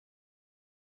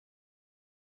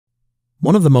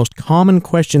One of the most common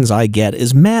questions I get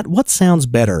is, Matt, what sounds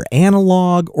better,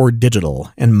 analog or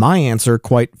digital? And my answer,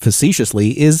 quite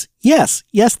facetiously, is yes,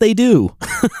 they do.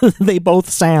 They both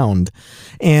sound.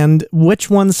 And which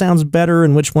one sounds better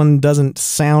and which one doesn't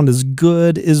sound as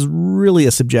good is really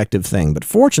a subjective thing. But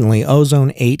fortunately,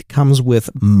 Ozone 8 comes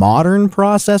with modern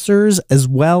processors as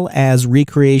well as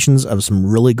recreations of some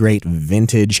really great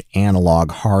vintage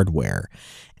analog hardware.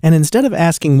 And instead of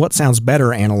asking what sounds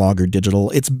better, analog or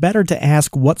digital, it's better to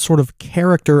ask what sort of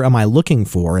character am I looking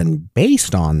for, and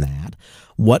based on that,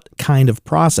 what kind of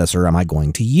processor am I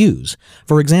going to use?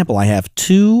 For example, I have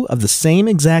two of the same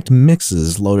exact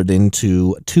mixes loaded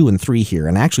into 2 and 3 here,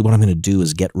 and actually what I'm going to do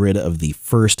is get rid of the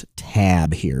first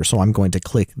tab here. So I'm going to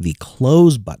click the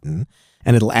close button,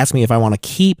 and it'll ask me if I want to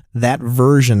keep that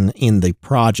version in the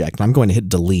project. And I'm going to hit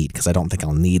delete because I don't think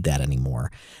I'll need that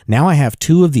anymore. Now I have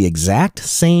two of the exact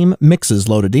same mixes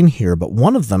loaded in here, but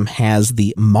one of them has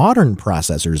the modern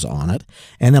processors on it,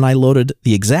 and then I loaded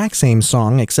the exact same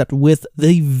song except with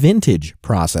the vintage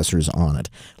processors on it.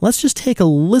 Let's just take a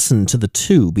listen to the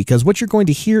two, because what you're going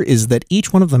to hear is that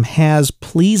each one of them has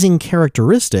pleasing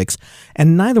characteristics,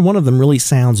 and neither one of them really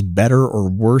sounds better or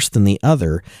worse than the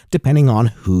other, depending on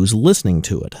who's listening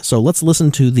to it. So let's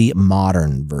listen to the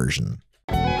modern version.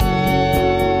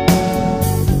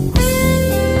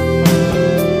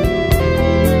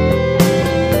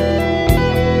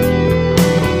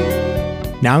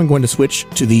 Now I'm going to switch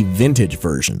to the vintage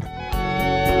version.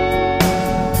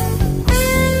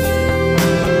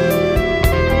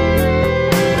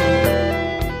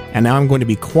 And now I'm going to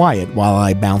be quiet while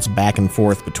I bounce back and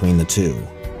forth between the two.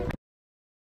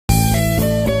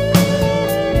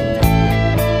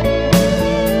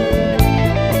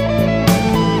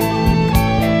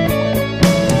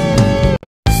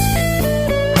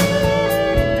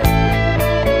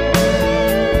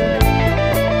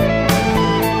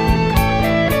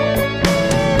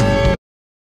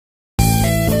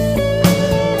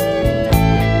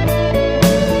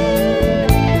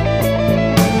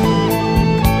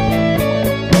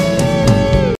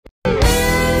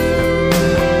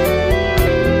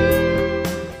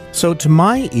 So to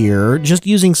my ear, just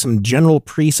using some general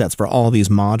presets for all these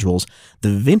modules, the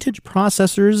vintage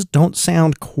processors don't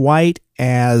sound quite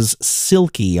as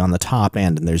silky on the top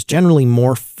end, and there's generally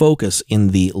more focus in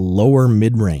the lower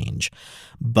mid-range.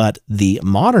 But the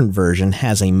modern version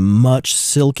has a much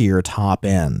silkier top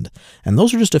end. And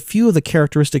those are just a few of the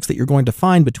characteristics that you're going to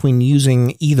find between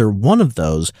using either one of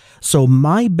those. So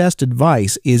my best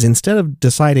advice is, instead of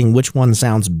deciding which one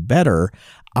sounds better,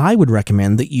 I would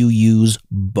recommend that you use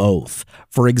both.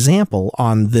 For example,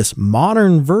 on this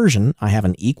modern version, I have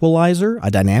an equalizer,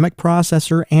 a dynamic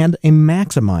processor, and a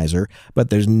maximizer, but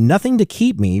there's nothing to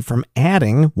keep me from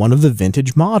adding one of the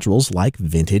vintage modules like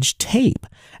vintage tape.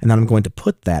 And then I'm going to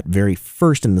put that very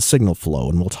first in the signal flow,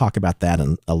 and we'll talk about that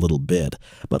in a little bit.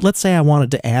 But let's say I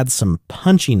wanted to add some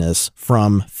punchiness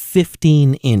from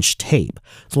 15-inch tape.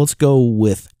 So let's go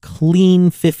with clean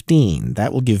 15.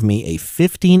 That will give me a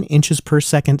 15 inches per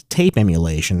second tape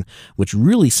emulation, which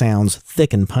really sounds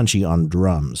thick and punchy on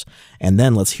drums. And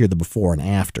then let's hear the before and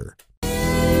after.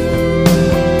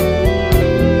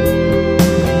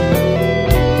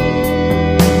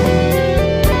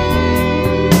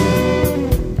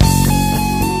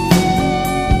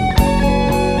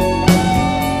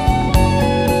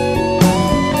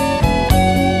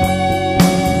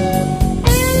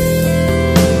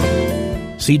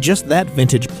 See, just that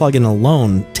vintage plugin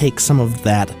alone takes some of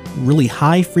that really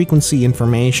high frequency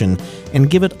information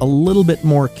and give it a little bit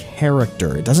more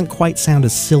character. It doesn't quite sound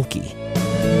as silky.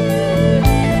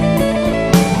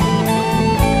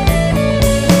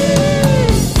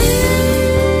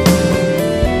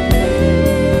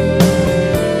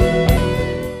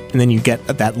 And then you get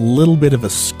that little bit of a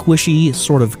squishy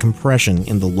sort of compression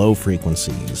in the low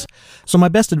frequencies. So my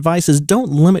best advice is, don't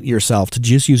limit yourself to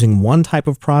just using one type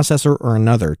of processor or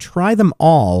another. Try them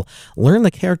all, learn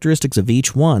the characteristics of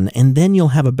each one, and then you'll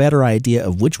have a better idea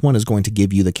of which one is going to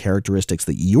give you the characteristics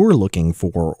that you're looking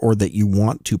for or that you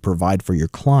want to provide for your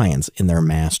clients in their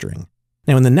mastering.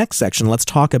 Now in the next section, let's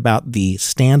talk about the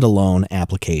standalone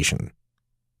application.